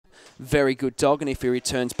very good dog, and if he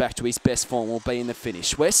returns back to his best form, will be in the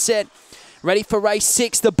finish. We're set. Ready for race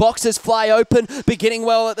 6. The boxes fly open. Beginning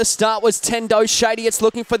well at the start was Tendo Shady. It's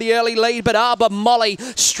looking for the early lead, but Arbor Molly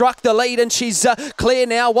struck the lead and she's clear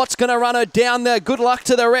now. What's going to run her down there? Good luck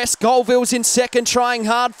to the rest. Goldville's in second, trying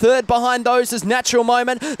hard. Third behind those is Natural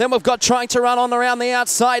Moment. Then we've got trying to run on around the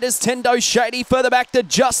outside is Tendo Shady. Further back to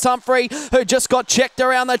Just Humphrey, who just got checked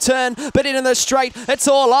around the turn, but into the straight. It's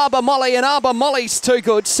all Arbor Molly, and Arbor Molly's too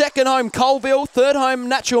good. Second home Colville. Third home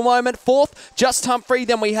Natural Moment. Fourth Just Humphrey.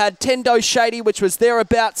 Then we had Tendo Shady, which was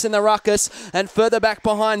thereabouts in the ruckus, and further back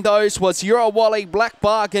behind those was Eurowally, Black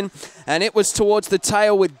Bargain, and it was towards the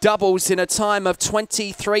tail with doubles in a time of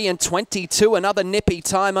 23 and 22, another nippy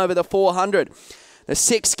time over the 400. The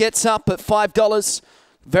 6 gets up at $5.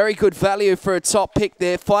 Very good value for a top pick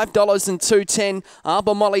there, $5 and $2.10.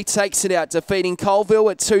 Arbor Molly takes it out, defeating Colville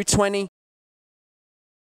at $2.20.